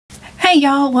Hey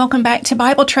y'all, welcome back to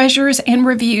Bible Treasures and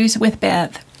Reviews with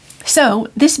Beth. So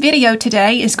this video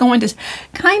today is going to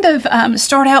kind of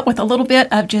start out with a little bit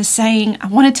of just saying I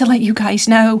wanted to let you guys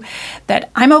know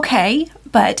that I'm okay,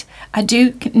 but I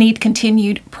do need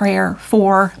continued prayer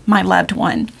for my loved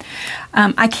one.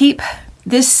 I keep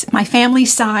my family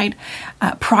side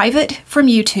private from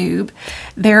YouTube.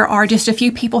 There are just a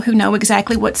few people who know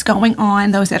exactly what's going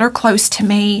on, those that are close to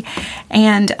me,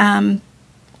 and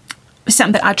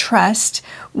some that I trust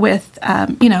with,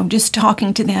 just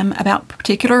talking to them about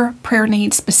particular prayer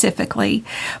needs specifically.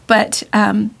 But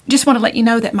just want to let you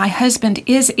know that my husband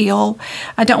is ill.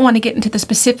 I don't want to get into the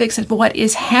specifics of what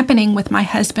is happening with my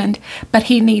husband, but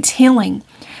he needs healing.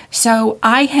 So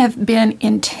I have been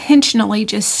intentionally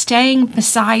just staying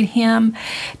beside him,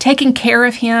 taking care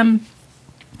of him,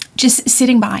 just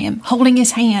sitting by him, holding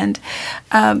his hand,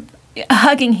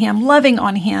 hugging him, loving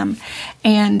on him.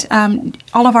 And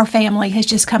all of our family has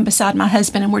just come beside my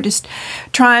husband, and we're just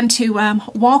trying to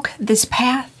walk this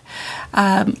path.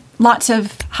 Lots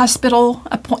of hospital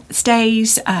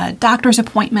stays, doctor's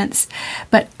appointments,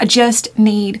 but I just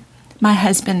need my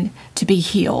husband to be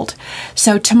healed.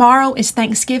 So tomorrow is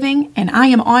Thanksgiving, and I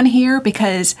am on here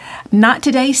because not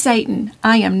today, Satan.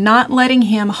 I am not letting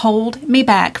him hold me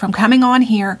back from coming on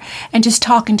here and just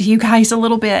talking to you guys a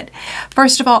little bit.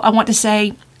 First of all, I want to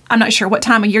say, I'm not sure what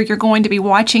time of year you're going to be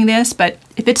watching this, but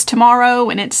if it's tomorrow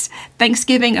and it's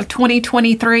Thanksgiving of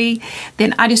 2023,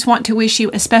 then I just want to wish you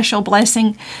a special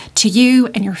blessing to you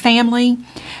and your family.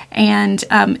 And,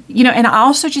 and I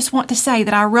also just want to say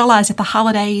that I realize that the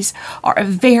holidays are a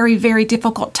very, very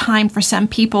difficult time for some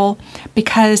people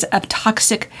because of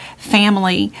toxic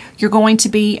family. You're going to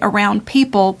be around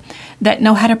people that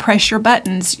know how to press your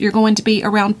buttons. You're going to be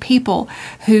around people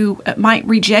who might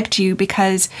reject you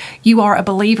because you are a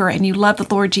believer and you love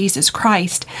the Lord Jesus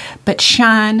Christ, but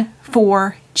shine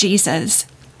for Jesus.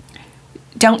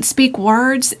 Don't speak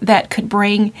words that could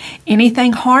bring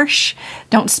anything harsh.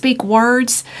 Don't speak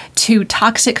words to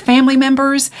toxic family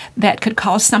members that could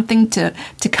cause something to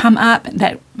come up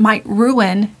that might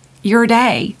ruin your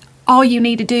day. All you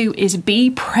need to do is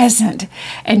be present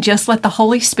and just let the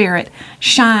Holy Spirit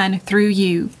shine through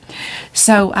you.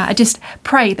 So I just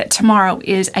pray that tomorrow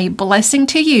is a blessing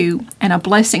to you and a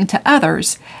blessing to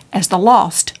others as the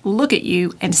lost look at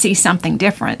you and see something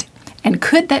different. And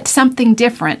could that something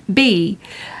different be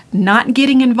not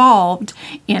getting involved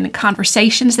in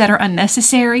conversations that are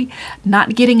unnecessary,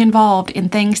 not getting involved in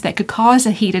things that could cause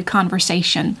a heated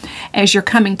conversation as you're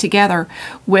coming together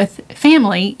with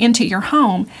family into your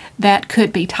home that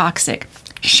could be toxic.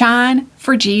 Shine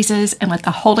for Jesus and let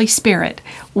the Holy Spirit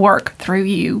work through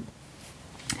you.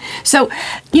 So,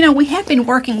 we have been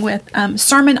working with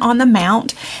Sermon on the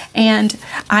Mount, and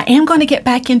I am going to get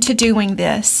back into doing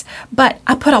this, but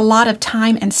I put a lot of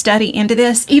time and study into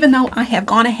this. Even though I have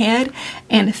gone ahead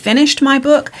and finished my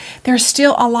book, there's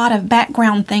still a lot of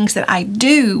background things that I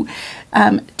do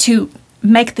to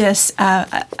make this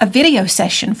a video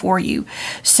session for you.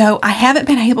 So I haven't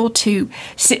been able to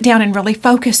sit down and really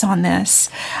focus on this,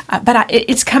 but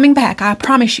it's coming back. I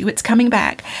promise you it's coming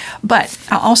back. But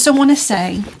I also want to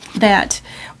say that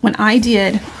when I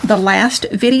did the last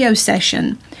video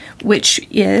session, which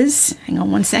is, hang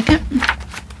on one second,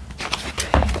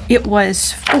 it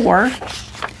was for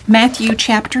Matthew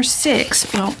chapter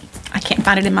 6. Well, I can't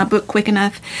find it in my book quick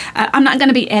enough. I'm not going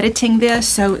to be editing this,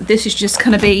 so this is just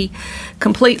going to be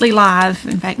completely live.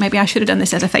 In fact, maybe I should have done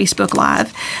this as a Facebook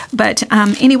Live. But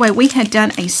anyway, we had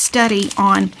done a study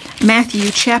on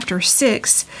Matthew chapter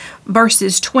 6,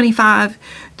 verses 25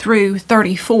 through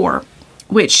 34,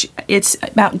 which it's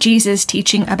about Jesus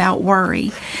teaching about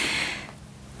worry.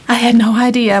 I had no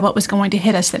idea what was going to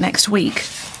hit us the next week.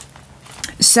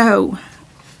 So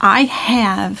I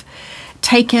have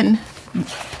taken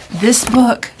this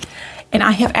book, and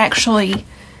I have actually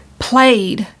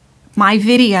played my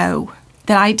video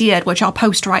that I did, which I'll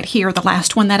post right here, the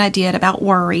last one that I did about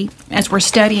worry, as we're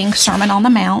studying Sermon on the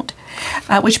Mount,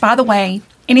 which, by the way,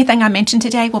 anything I mentioned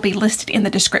today will be listed in the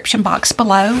description box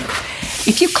below.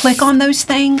 If you click on those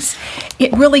things,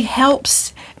 it really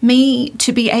helps me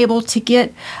to be able to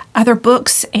get other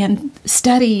books and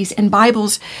studies and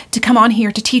Bibles to come on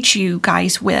here to teach you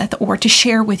guys with or to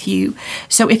share with you.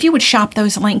 So if you would shop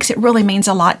those links, it really means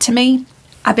a lot to me.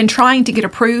 I've been trying to get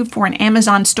approved for an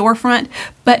Amazon storefront,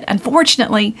 but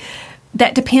unfortunately,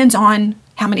 that depends on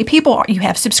how many people you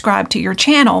have subscribed to your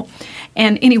channel.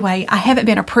 And anyway, I haven't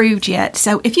been approved yet.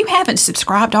 So if you haven't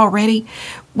subscribed already,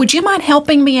 would you mind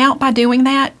helping me out by doing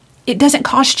that? It doesn't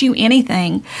cost you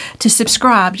anything to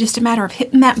subscribe, just a matter of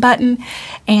hitting that button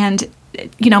and,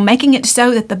 making it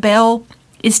so that the bell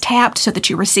is tapped so that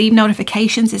you receive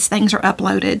notifications as things are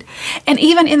uploaded. And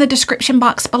even in the description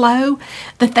box below,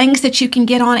 the things that you can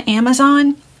get on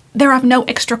Amazon, they're of no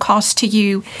extra cost to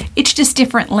you. It's just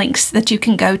different links that you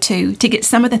can go to get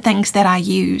some of the things that I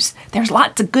use. There's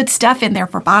lots of good stuff in there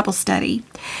for Bible study.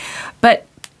 But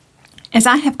as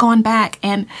I have gone back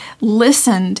and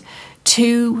listened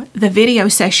to the video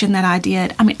session that I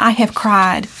did, I mean, I have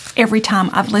cried every time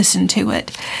I've listened to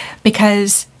it,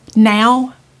 because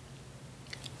now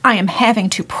I am having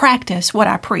to practice what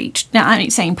I preach. Now, I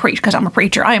ain't saying preach because I'm a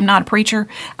preacher. I am not a preacher.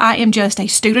 I am just a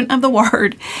student of the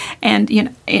Word. And, you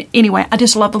know, anyway, I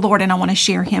just love the Lord and I want to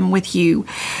share Him with you.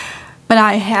 But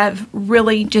I have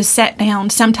really just sat down,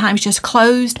 sometimes just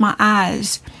closed my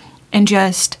eyes and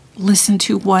just listened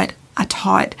to what I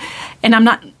taught. And I'm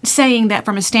not saying that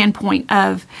from a standpoint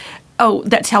of, oh,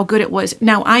 that's how good it was.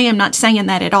 No, I am not saying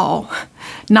that at all.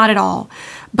 Not at all.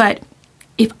 But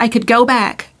if I could go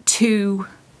back to,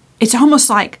 it's almost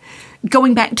like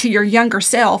going back to your younger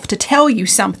self to tell you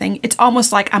something. It's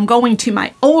almost like I'm going to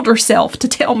my older self to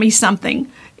tell me something.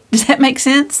 Does that make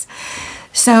sense?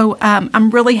 So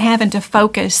I'm really having to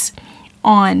focus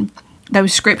on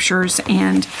those scriptures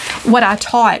and what I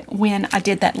taught when I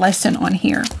did that lesson on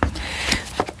here.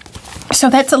 So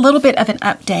that's a little bit of an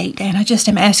update, and I just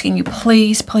am asking you,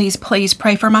 please, please, please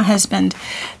pray for my husband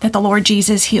that the Lord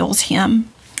Jesus heals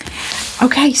him.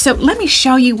 Okay, so let me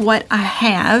show you what I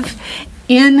have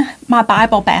in my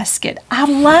Bible basket. I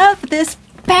love this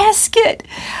basket.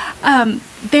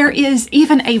 There is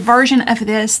even a version of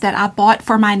this that I bought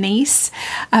for my niece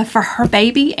for her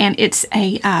baby, and it's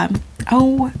a,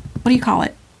 what do you call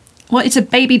it? Well, it's a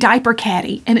baby diaper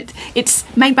caddy, and it's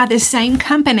made by this same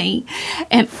company,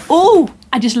 and oh,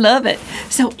 I just love it.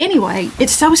 So anyway,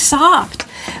 it's so soft.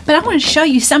 But I want to show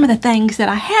you some of the things that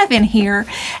I have in here,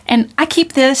 and I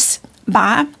keep this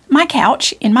by my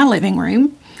couch in my living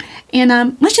room.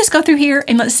 And let's just go through here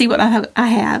and let's see what I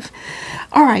have.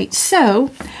 All right,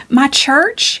 so my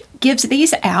church gives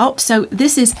these out. So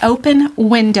this is Open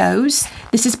Windows.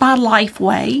 This is by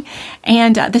Lifeway,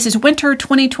 and this is winter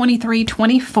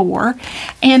 2023-24.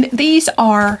 And these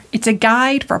are, it's a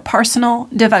guide for personal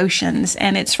devotions,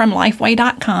 and it's from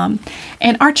lifeway.com.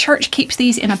 And our church keeps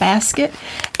these in a basket,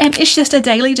 and it's just a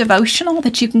daily devotional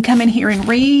that you can come in here and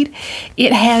read.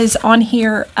 It has on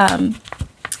here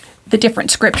the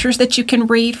different scriptures that you can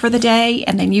read for the day,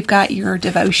 and then you've got your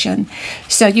devotion.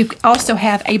 So you also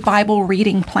have a Bible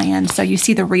reading plan, so you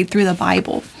see the read through the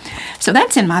Bible. So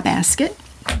that's in my basket.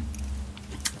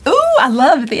 Ooh, I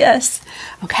love this.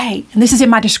 Okay, and this is in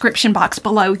my description box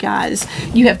below, guys.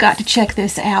 You have got to check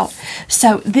this out.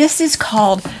 So this is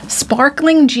called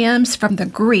Sparkling Gems from the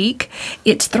Greek.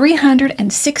 It's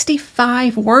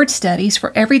 365 word studies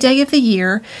for every day of the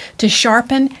year to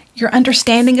sharpen your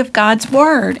understanding of God's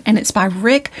Word, and it's by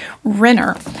Rick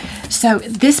Renner. So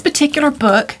this particular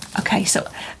book, okay, so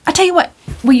I tell you what,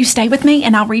 will you stay with me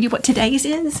and I'll read you what today's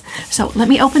is? So let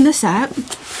me open this up.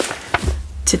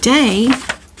 Today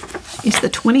is the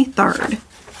 23rd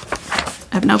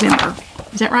of November.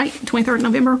 Is that right? 23rd of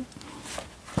November?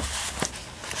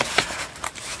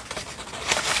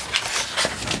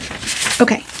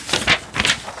 Okay.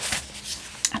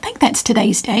 I think that's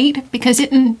today's date, because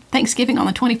isn't Thanksgiving on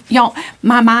the 20th? Y'all,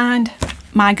 my mind,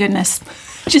 my goodness.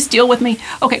 Just deal with me.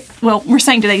 Okay, well, we're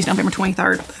saying today's November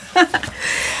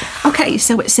 23rd. Okay,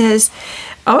 so it says,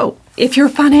 oh, if you're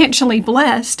financially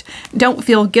blessed, don't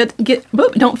feel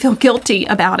guilty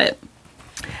about it.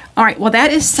 All right, well,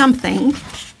 that is something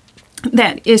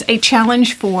that is a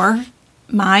challenge for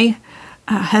my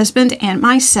husband and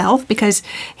myself, because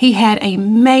he had a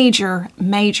major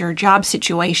job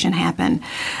situation happen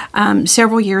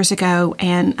several years ago,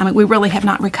 and I mean, we really have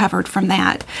not recovered from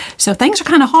that. So things are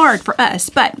kind of hard for us,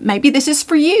 but maybe this is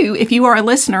for you if you are a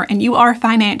listener and you are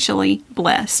financially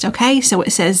blessed. Okay, so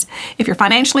it says, if you're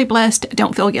financially blessed,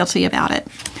 don't feel guilty about it.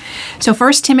 So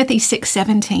 1 Timothy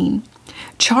 6:17,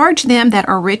 charge them that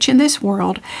are rich in this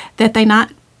world that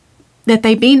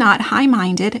they be not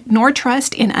high-minded, nor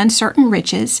trust in uncertain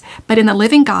riches, but in the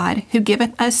living God, who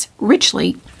giveth us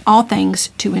richly all things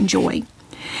to enjoy.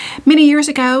 Many years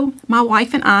ago, my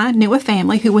wife and I knew a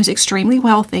family who was extremely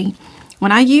wealthy.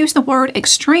 When I use the word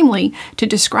extremely to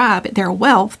describe their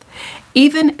wealth,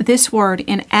 even this word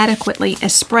inadequately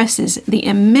expresses the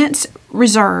immense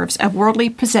reserves of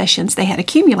worldly possessions they had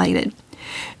accumulated.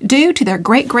 Due to their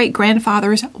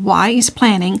great-great-grandfather's wise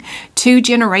planning 2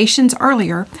 generations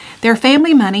earlier, their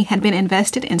family money had been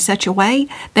invested in such a way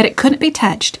that it couldn't be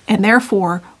touched and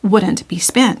therefore wouldn't be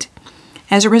spent.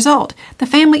 As a result, the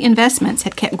family investments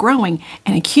had kept growing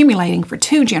and accumulating for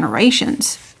 2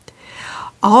 generations.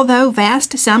 Although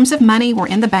vast sums of money were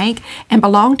in the bank and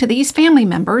belonged to these family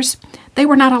members, they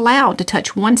were not allowed to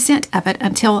touch 1 cent of it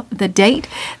until the date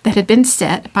that had been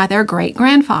set by their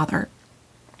great-grandfather.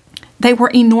 They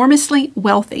were enormously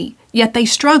wealthy, yet they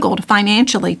struggled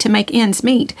financially to make ends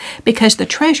meet because the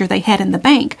treasure they had in the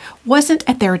bank wasn't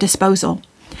at their disposal.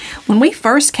 When we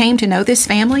first came to know this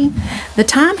family, the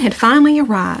time had finally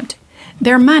arrived.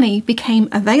 Their money became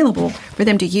available for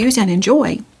them to use and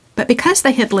enjoy, but because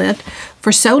they had lived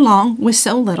for so long with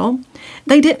so little,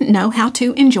 they didn't know how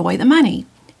to enjoy the money.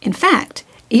 In fact,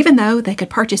 even though they could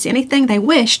purchase anything they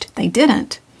wished, they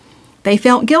didn't. They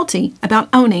felt guilty about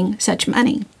owning such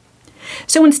money.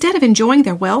 So instead of enjoying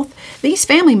their wealth, these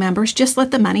family members just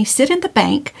let the money sit in the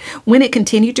bank where it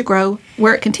continued to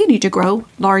grow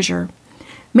larger.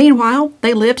 Meanwhile,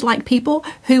 they lived like people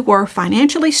who were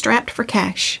financially strapped for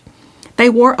cash. They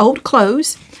wore old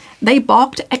clothes, they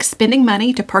balked at spending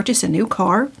money to purchase a new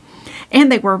car, and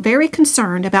they were very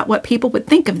concerned about what people would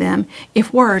think of them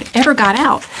if word ever got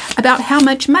out about how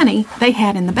much money they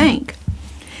had in the bank.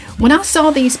 When I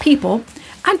saw these people,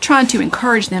 I tried to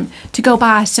encourage them to go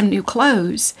buy some new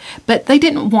clothes, but they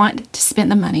didn't want to spend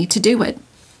the money to do it.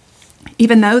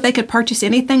 Even though they could purchase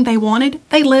anything they wanted,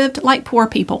 they lived like poor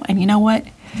people. And you know what?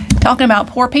 Talking about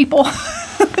poor people,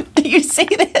 do you see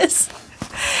this?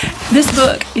 This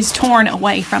book is torn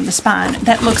away from the spine.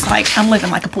 That looks like I'm living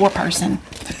like a poor person.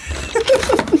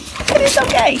 But it's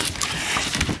okay.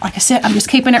 Like I said, I'm just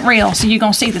keeping it real, so you're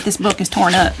going to see that this book is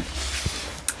torn up.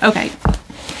 Okay.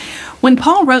 When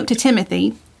Paul wrote to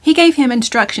Timothy, he gave him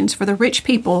instructions for the rich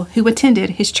people who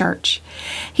attended his church.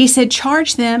 He said,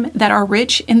 "Charge them that are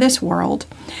rich in this world,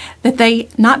 that they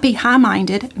not be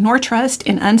high-minded, nor trust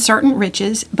in uncertain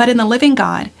riches, but in the living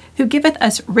God, who giveth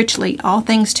us richly all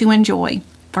things to enjoy."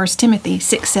 1 Timothy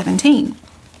 6:17.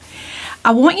 I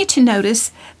want you to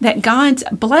notice that God's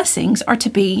blessings are to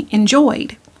be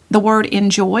enjoyed. The word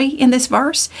enjoy in this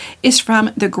verse is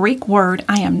from the Greek word,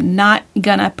 I am not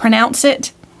gonna pronounce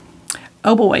it.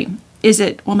 Oh boy, is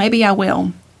it? Well, maybe I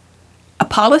will.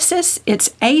 Apolausis, it's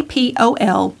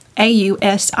Apolausis.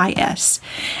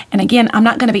 And again, I'm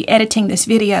not going to be editing this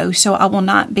video, so I will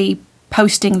not be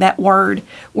posting that word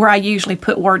where I usually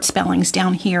put word spellings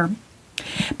down here.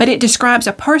 But it describes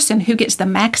a person who gets the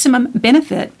maximum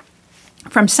benefit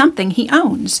from something he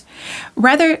owns.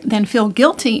 Rather than feel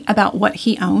guilty about what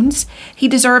he owns, he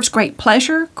deserves great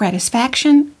pleasure,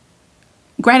 gratification,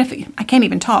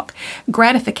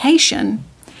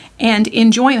 and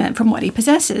enjoyment from what he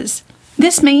possesses.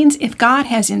 This means if God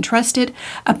has entrusted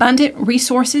abundant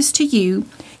resources to you,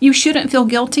 you shouldn't feel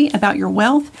guilty about your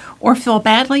wealth or feel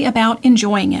badly about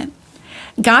enjoying it.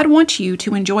 God wants you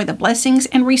to enjoy the blessings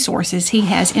and resources he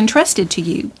has entrusted to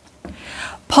you.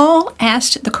 Paul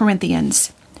asked the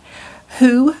Corinthians,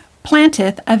 "Who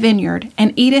planteth a vineyard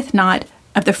and eateth not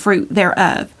of the fruit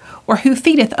thereof? Or who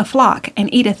feedeth a flock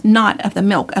and eateth not of the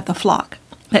milk of the flock?"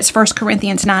 That's 1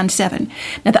 Corinthians 9:7.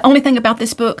 Now, the only thing about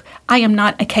this book, I am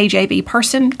not a KJV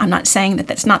person. I'm not saying that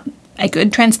that's not a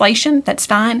good translation. That's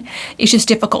fine. It's just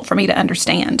difficult for me to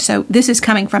understand. So this is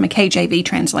coming from a KJV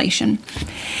translation.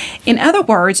 In other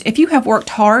words, if you have worked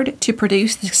hard to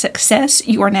produce the success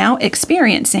you are now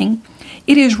experiencing,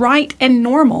 it is right and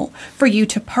normal for you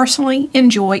to personally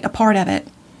enjoy a part of it.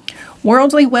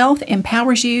 Worldly wealth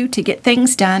empowers you to get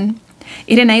things done.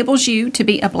 It enables you to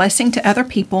be a blessing to other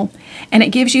people, and it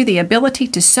gives you the ability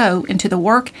to sow into the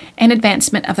work and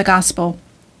advancement of the gospel.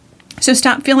 So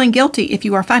stop feeling guilty if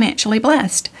you are financially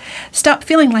blessed. Stop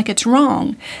feeling like it's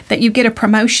wrong that you get a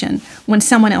promotion when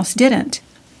someone else didn't.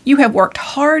 You have worked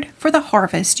hard for the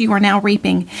harvest you are now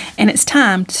reaping, and it's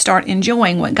time to start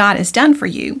enjoying what God has done for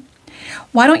you.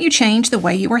 Why don't you change the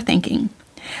way you are thinking?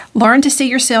 Learn to see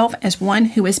yourself as one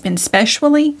who has been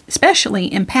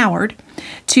specially empowered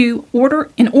in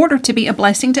order to be a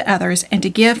blessing to others and to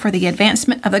give for the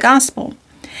advancement of the gospel.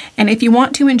 And if you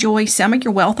want to enjoy some of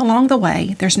your wealth along the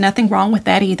way, there's nothing wrong with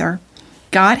that either.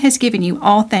 God has given you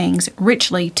all things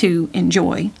richly to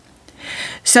enjoy.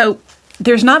 So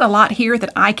there's not a lot here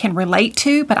that I can relate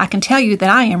to, but I can tell you that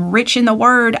I am rich in the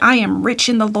Word. I am rich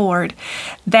in the Lord.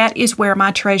 That is where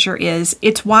my treasure is.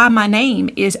 It's why my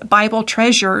name is Bible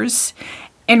Treasures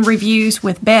and Reviews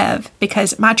with Bev,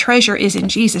 because my treasure is in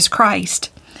Jesus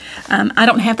Christ. I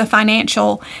don't have the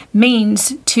financial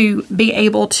means to be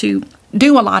able to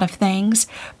do a lot of things,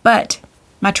 but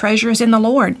my treasure is in the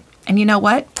Lord. And you know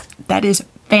what? That is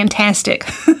fantastic.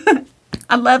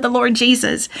 I love the Lord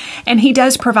Jesus, and He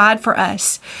does provide for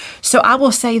us. So I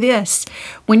will say this,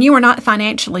 when you are not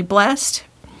financially blessed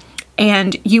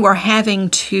and you are having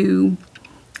to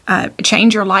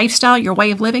change your lifestyle, your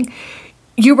way of living,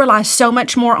 you rely so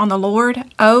much more on the Lord.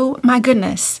 Oh my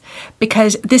goodness,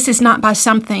 because this is not by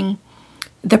something,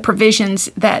 the provisions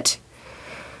that,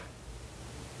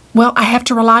 well, I have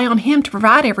to rely on Him to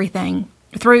provide everything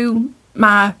through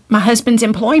my husband's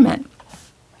employment.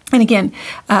 And again,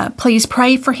 please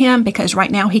pray for him, because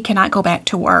right now he cannot go back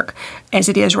to work as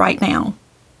it is right now.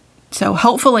 So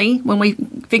hopefully when we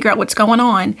figure out what's going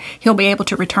on, he'll be able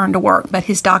to return to work, but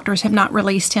his doctors have not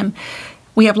released him.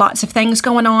 We have lots of things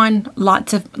going on,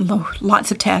 lots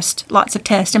of tests,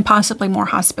 and possibly more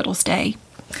hospital stay.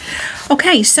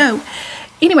 Okay, so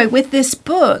anyway, with this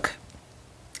book,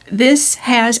 this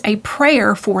has a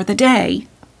prayer for the day.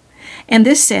 And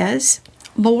this says,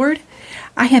 Lord,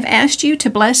 I have asked you to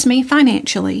bless me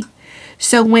financially.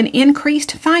 So when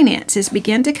increased finances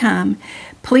begin to come,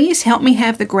 please help me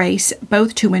have the grace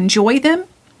both to enjoy them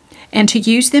and to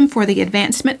use them for the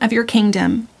advancement of your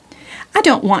kingdom. I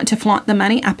don't want to flaunt the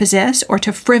money I possess or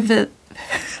to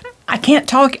I can't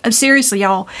talk. Seriously,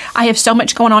 y'all. I have so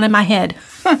much going on in my head.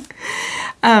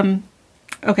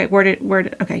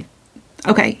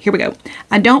 Okay, here we go.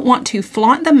 I don't want to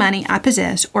flaunt the money I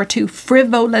possess or to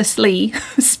frivolously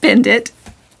spend it.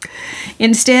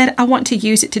 Instead, I want to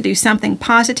use it to do something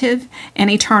positive and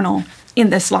eternal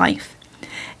in this life.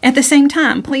 At the same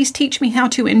time, please teach me how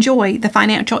to enjoy the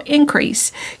financial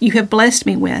increase you have blessed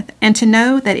me with, and to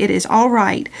know that it is all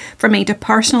right for me to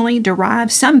personally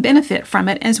derive some benefit from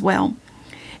it as well.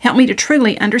 Help me to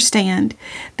truly understand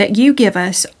that you give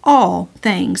us all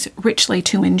things richly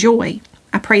to enjoy.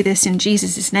 I pray this in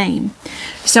Jesus' name.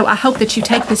 So I hope that you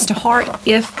take this to heart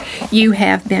if you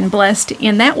have been blessed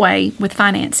in that way with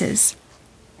finances.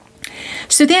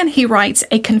 So then he writes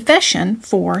a confession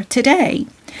for today.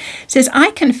 It says,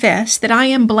 I confess that I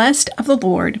am blessed of the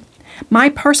Lord. My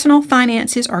personal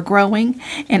finances are growing,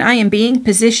 and I am being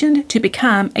positioned to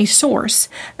become a source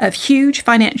of huge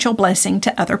financial blessing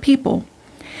to other people.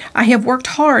 I have worked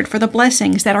hard for the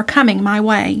blessings that are coming my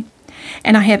way,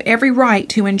 and I have every right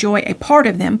to enjoy a part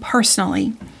of them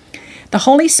personally. The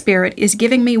Holy Spirit is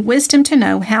giving me wisdom to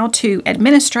know how to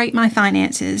administrate my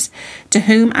finances, to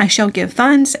whom I shall give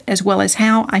funds, as well as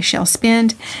how I shall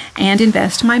spend and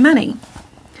invest my money.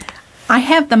 I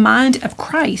have the mind of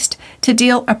Christ to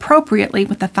deal appropriately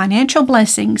with the financial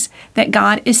blessings that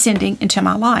God is sending into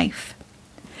my life.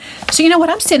 So you know what?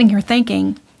 I'm sitting here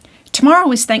thinking, tomorrow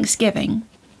is Thanksgiving.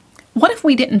 What if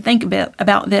we didn't think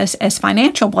about this as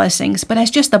financial blessings, but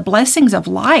as just the blessings of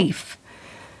life?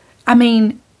 I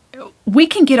mean, we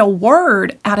can get a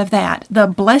word out of that, the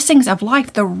blessings of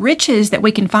life, the riches that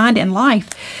we can find in life.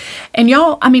 And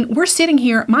y'all, I mean, we're sitting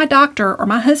here, my doctor or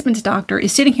my husband's doctor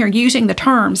is sitting here using the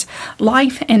terms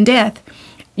life and death.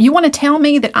 You want to tell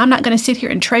me that I'm not going to sit here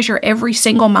and treasure every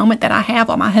single moment that I have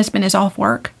while my husband is off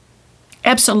work?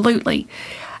 Absolutely.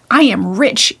 I am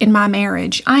rich in my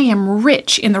marriage. I am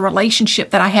rich in the relationship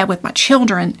that I have with my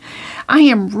children. I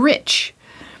am rich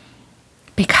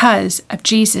because of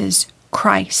Jesus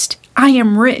Christ. I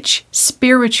am rich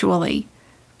spiritually.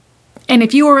 And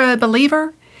if you are a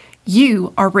believer,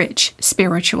 you are rich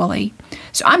spiritually.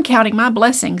 So I'm counting my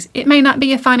blessings. It may not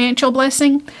be a financial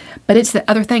blessing, but it's the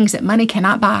other things that money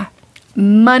cannot buy.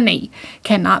 Money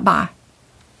cannot buy.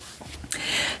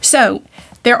 So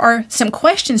there are some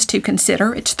questions to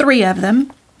consider. It's 3 of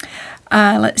them.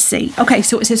 Let's see. Okay,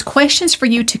 so it says questions for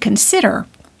you to consider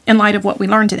in light of what we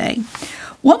learned today.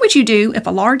 What would you do if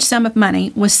a large sum of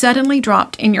money was suddenly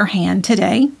dropped in your hand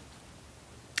today?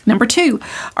 Number 2,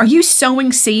 are you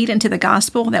sowing seed into the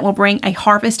gospel that will bring a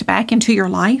harvest back into your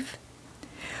life?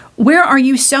 Where are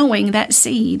you sowing that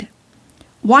seed?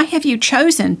 Why have you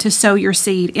chosen to sow your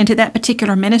seed into that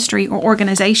particular ministry or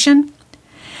organization?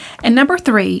 And number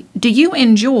 3, do you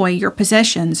enjoy your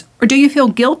possessions, or do you feel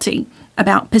guilty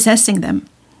about possessing them?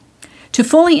 To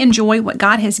fully enjoy what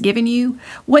God has given you,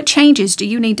 what changes do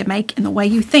you need to make in the way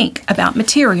you think about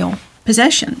material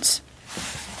possessions?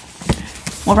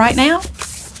 Well, right now,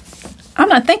 I'm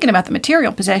not thinking about the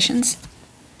material possessions.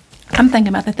 I'm thinking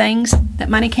about the things that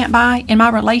money can't buy in my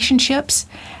relationships,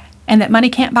 and that money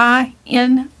can't buy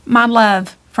in my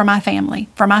love for my family,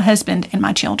 for my husband and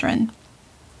my children.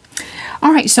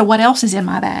 All right, so what else is in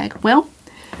my bag? Well, all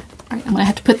right, I'm going to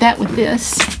have to put that with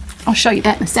this. I'll show you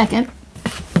that in a second.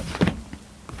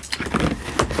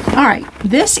 All right,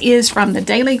 this is from the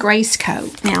Daily Grace Co.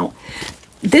 Now,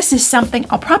 this is something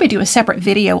I'll probably do a separate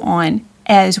video on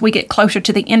as we get closer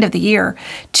to the end of the year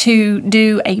to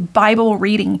do a Bible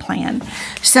reading plan.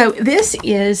 So this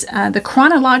is the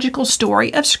chronological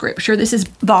story of Scripture. This is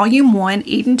Volume 1,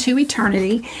 Eden to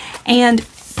Eternity. And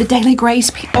the Daily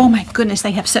Grace, oh my goodness,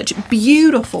 they have such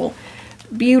beautiful,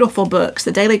 beautiful books,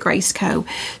 the Daily Grace Co.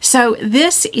 So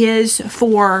this is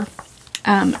for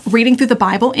reading through the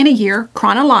Bible in a year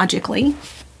chronologically.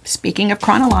 Speaking of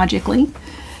chronologically,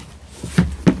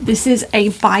 this is a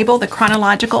Bible, the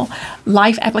Chronological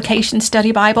Life Application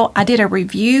Study Bible. I did a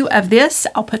review of this.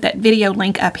 I'll put that video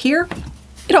link up here.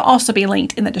 It'll also be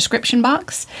linked in the description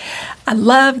box. I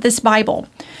love this Bible.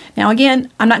 Now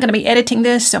again, I'm not going to be editing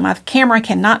this, so my camera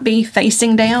cannot be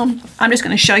facing down. I'm just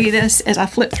going to show you this as I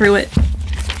flip through it.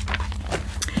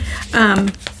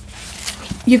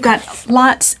 You've got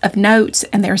lots of notes,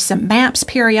 and there's some maps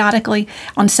periodically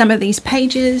on some of these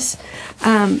pages,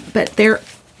 but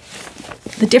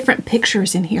the different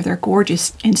pictures in here, they're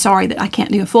gorgeous. And sorry that I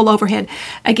can't do a full overhead.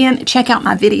 Again, check out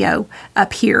my video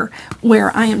up here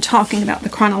where I am talking about the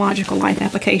Chronological Life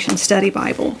Application Study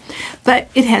Bible. But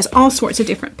it has all sorts of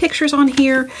different pictures on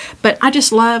here, but I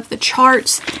just love the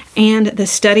charts and the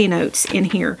study notes in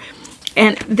here.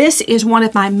 And this is one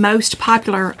of my most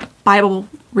popular Bible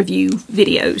review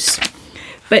videos.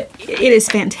 But it is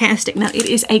fantastic. Now, it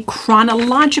is a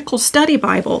chronological study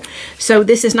Bible. So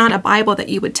this is not a Bible that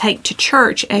you would take to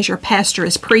church as your pastor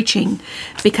is preaching,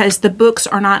 because the books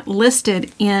are not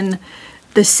listed in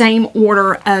the same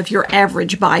order of your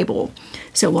average Bible.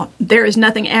 So well, there is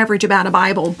nothing average about a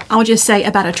Bible. I'll just say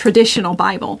about a traditional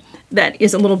Bible that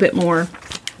is a little bit more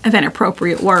of an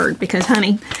appropriate word, because,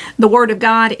 honey, the Word of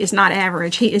God is not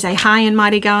average. He is a high and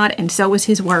mighty God, and so is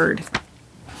His Word.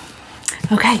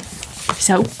 Okay.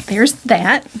 So there's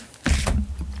that.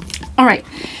 All right.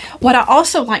 What I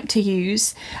also like to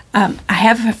use, I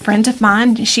have a friend of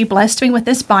mine. She blessed me with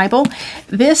this Bible.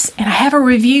 And I have a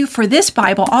review for this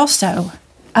Bible also.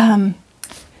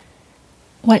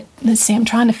 Let's see, I'm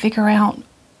trying to figure out.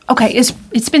 Okay,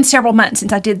 it's been several months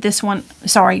since I did this one.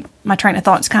 Sorry, my train of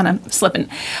thought's kind of slipping.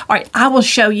 All right, I will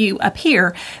show you up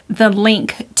here the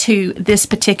link to this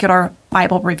particular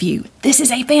Bible review. This is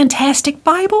a fantastic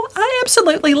Bible. I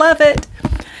absolutely love it.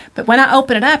 But when I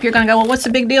open it up, you're going to go, well, what's the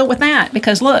big deal with that?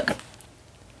 Because look,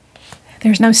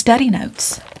 there's no study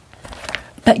notes.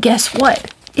 But guess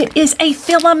what? It is a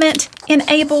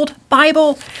filament-enabled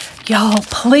Bible. Y'all,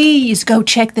 please go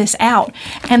check this out.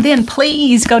 And then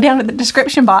please go down to the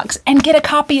description box and get a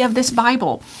copy of this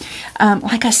Bible.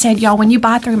 Like I said, y'all, when you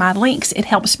buy through my links, it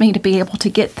helps me to be able to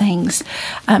get things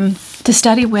to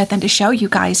study with and to show you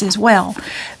guys as well.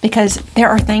 Because there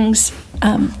are things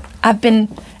I've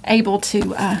been able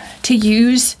to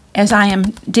use as I am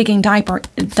digging diaper.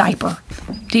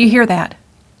 Do you hear that?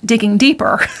 Digging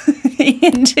deeper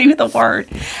into the Word.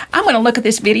 I'm going to look at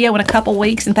this video in a couple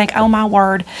weeks and think, oh my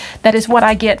word, that is what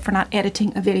I get for not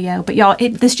editing a video. But y'all,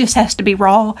 this just has to be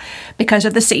raw because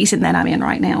of the season that I'm in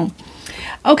right now.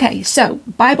 Okay, so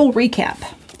Bible recap.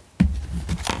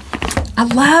 I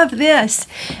love this.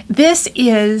 This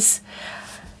is,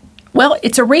 well,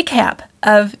 it's a recap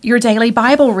of your daily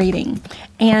Bible reading.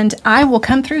 And I will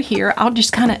come through here. I'll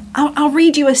just I'll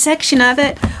read you a section of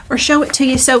it or show it to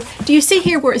you. So do you see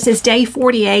here where it says day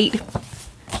 48?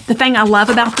 The thing I love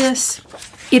about this,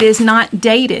 it is not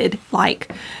dated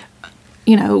like,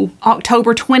 you know,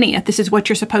 October 20th. This is what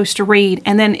you're supposed to read.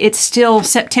 And then it's still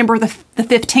September the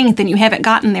 15th and you haven't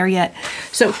gotten there yet.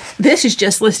 So this is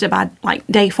just listed by like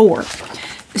day 4.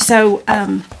 So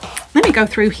let me go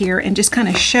through here and just kind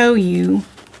of show you.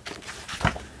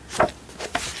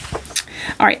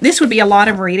 All right, this would be a lot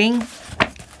of reading.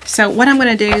 So what I'm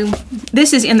going to do,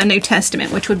 this is in the New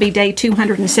Testament, which would be day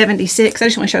 276. I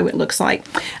just want to show you what it looks like.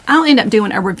 I'll end up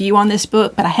doing a review on this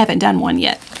book, but I haven't done one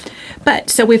yet.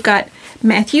 But so we've got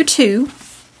Matthew 2,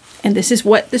 and this is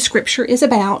what the scripture is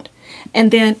about. And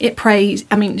then it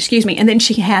and then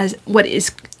she has what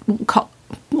is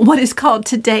called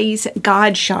today's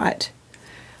God shot.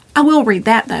 I will read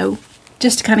that though,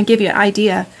 just to kind of give you an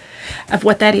idea of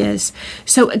what that is.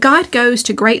 So God goes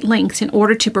to great lengths in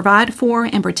order to provide for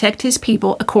and protect His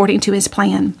people according to His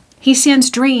plan. He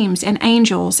sends dreams and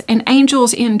angels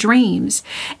in dreams,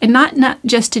 and not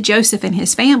just to Joseph and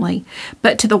his family,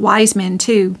 but to the wise men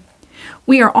too.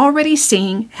 We are already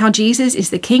seeing how Jesus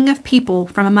is the King of people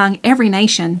from among every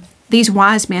nation. These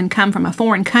wise men come from a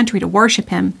foreign country to worship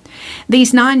Him.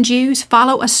 These non-Jews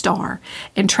follow a star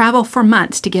and travel for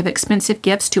months to give expensive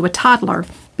gifts to a toddler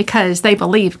because they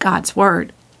believe God's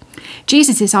word.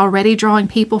 Jesus is already drawing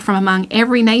people from among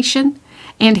every nation,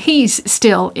 and He's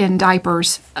still in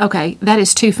diapers. Okay, that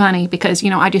is too funny because, you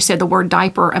know, I just said the word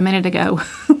diaper a minute ago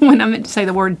when I meant to say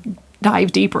the word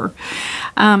dive deeper.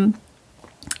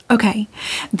 Okay,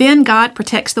 then God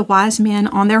protects the wise men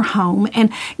on their home,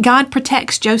 and God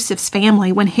protects Joseph's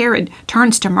family when Herod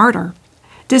turns to murder.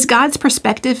 Does God's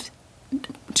perspective...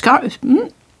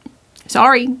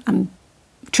 Sorry, I'm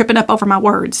tripping up over my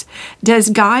words. Does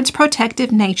God's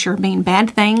protective nature mean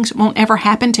bad things won't ever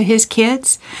happen to his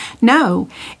kids? No.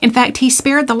 In fact, he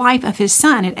spared the life of his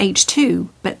son at age 2,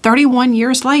 but 31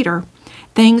 years later,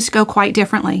 things go quite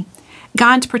differently.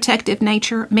 God's protective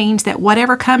nature means that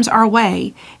whatever comes our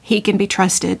way, he can be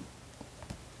trusted.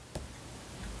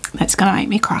 That's going to make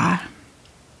me cry.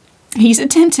 He's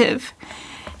attentive.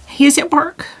 He is at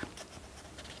work.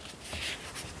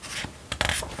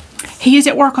 He is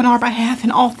at work on our behalf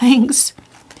in all things,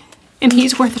 and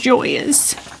he's where the joy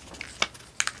is.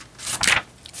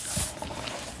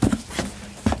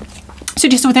 So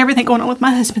just with everything going on with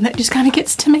my husband, that just kind of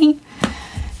gets to me,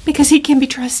 because he can be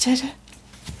trusted,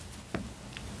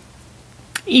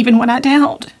 even when I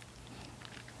doubt.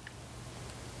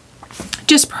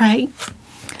 Just pray.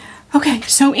 Okay,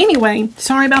 so anyway,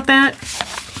 sorry about that.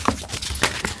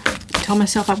 I told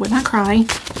myself I would not cry.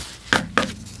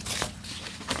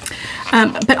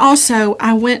 But also,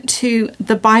 I went to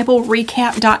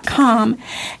thebiblerecap.com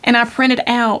and I printed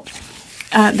out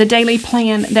the daily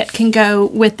plan that can go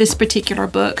with this particular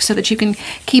book so that you can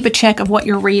keep a check of what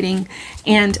you're reading.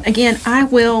 And again, I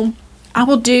will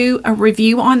do a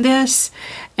review on this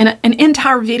and an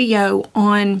entire video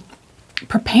on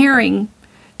preparing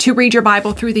to read your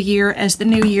Bible through the year as the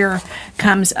new year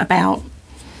comes about.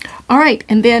 All right,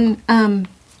 and then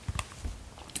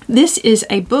this is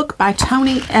a book by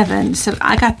Tony Evans. So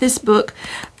I got this book.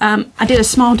 I did a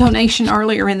small donation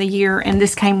earlier in the year, and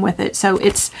this came with it. So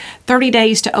it's 30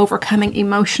 Days to Overcoming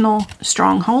Emotional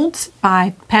Strongholds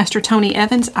by Pastor Tony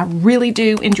Evans. I really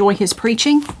do enjoy his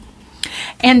preaching.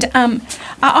 And I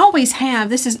always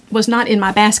have, was not in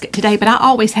my basket today, but I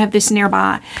always have this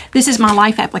nearby. This is my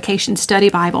Life Application Study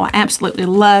Bible. I absolutely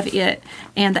love it,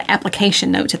 and the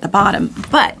application notes at the bottom.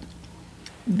 But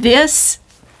this,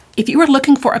 if you were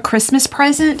looking for a Christmas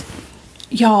present,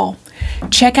 y'all,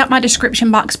 check out my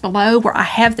description box below where I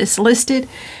have this listed.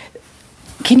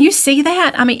 Can you see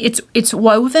that? I mean, it's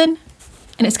woven,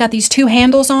 and it's got these 2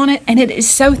 handles on it, and it is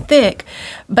so thick.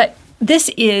 But this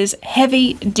is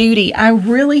heavy duty. I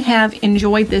really have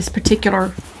enjoyed this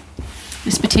particular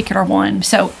one.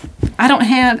 So I don't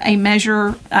have a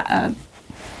I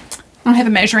don't have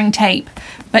a measuring tape,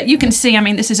 but you can see, I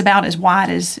mean, this is about as wide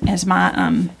as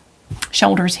my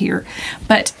shoulders here.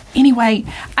 But anyway,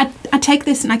 I take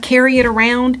this and I carry it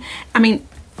around. I mean,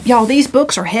 y'all, these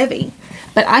books are heavy,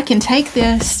 but I can take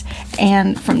this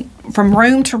and from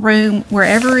room to room,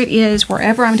 wherever it is,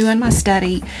 wherever I'm doing my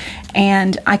study,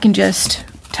 and I can just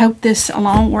tote this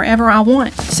along wherever I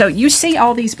want. So you see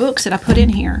all these books that I put in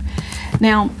here.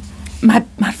 Now,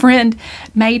 my friend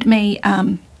made me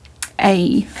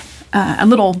a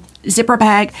little zipper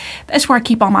bag. That's where I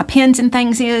keep all my pens and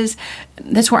things is.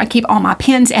 That's where I keep all my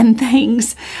pens and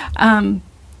things. So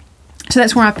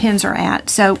that's where my pens are at.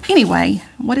 So anyway,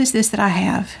 what is this that I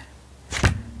have?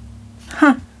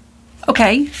 Huh.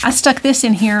 Okay, I stuck this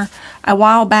in here a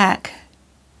while back.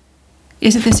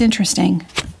 Isn't this interesting?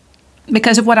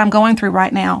 Because of what I'm going through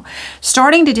right now.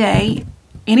 Starting today,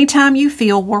 anytime you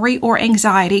feel worry or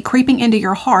anxiety creeping into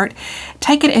your heart,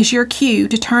 take it as your cue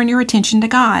to turn your attention to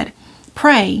God.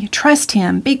 Pray, trust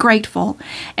Him, be grateful,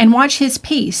 and watch His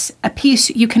peace, a peace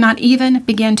you cannot even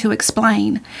begin to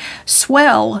explain,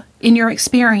 swell in your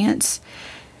experience.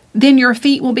 Then your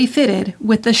feet will be fitted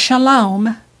with the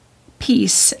shalom,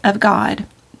 peace of God.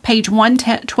 Page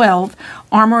 112,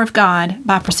 Armor of God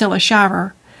by Priscilla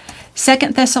Shirer.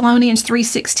 2 Thessalonians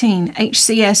 3:16,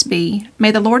 HCSB. May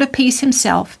the Lord of peace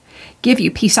Himself give you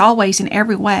peace always in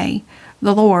every way.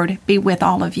 The Lord be with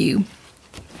all of you.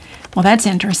 Well, that's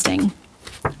interesting.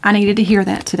 I needed to hear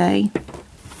that today.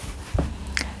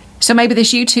 So maybe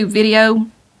this YouTube video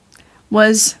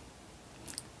was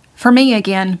for me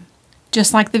again,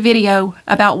 just like the video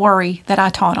about worry that I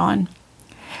taught on.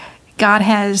 God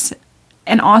has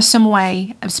an awesome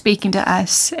way of speaking to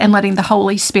us and letting the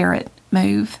Holy Spirit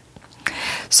move.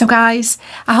 So guys,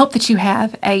 I hope that you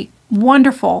have a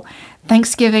wonderful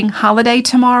Thanksgiving holiday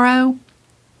tomorrow,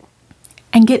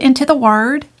 and get into the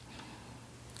Word.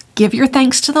 Give your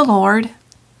thanks to the Lord,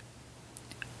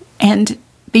 and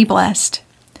be blessed.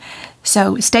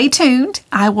 So stay tuned.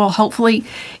 I will hopefully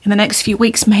in the next few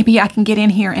weeks, maybe I can get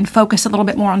in here and focus a little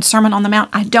bit more on Sermon on the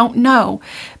Mount. I don't know,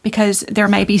 because there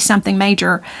may be something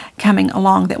major coming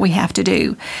along that we have to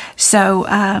do. So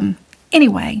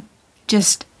anyway,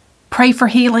 just pray for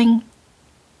healing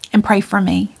and pray for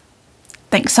me.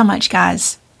 Thanks so much,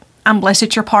 guys. I'm blessed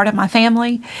that you're part of my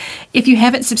family. If you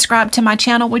haven't subscribed to my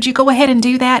channel, would you go ahead and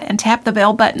do that and tap the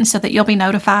bell button so that you'll be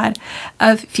notified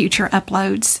of future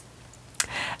uploads.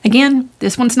 Again,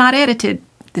 this one's not edited.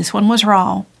 This one was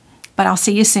raw. But I'll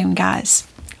see you soon, guys.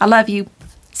 I love you.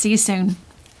 See you soon.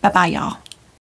 Bye-bye, y'all.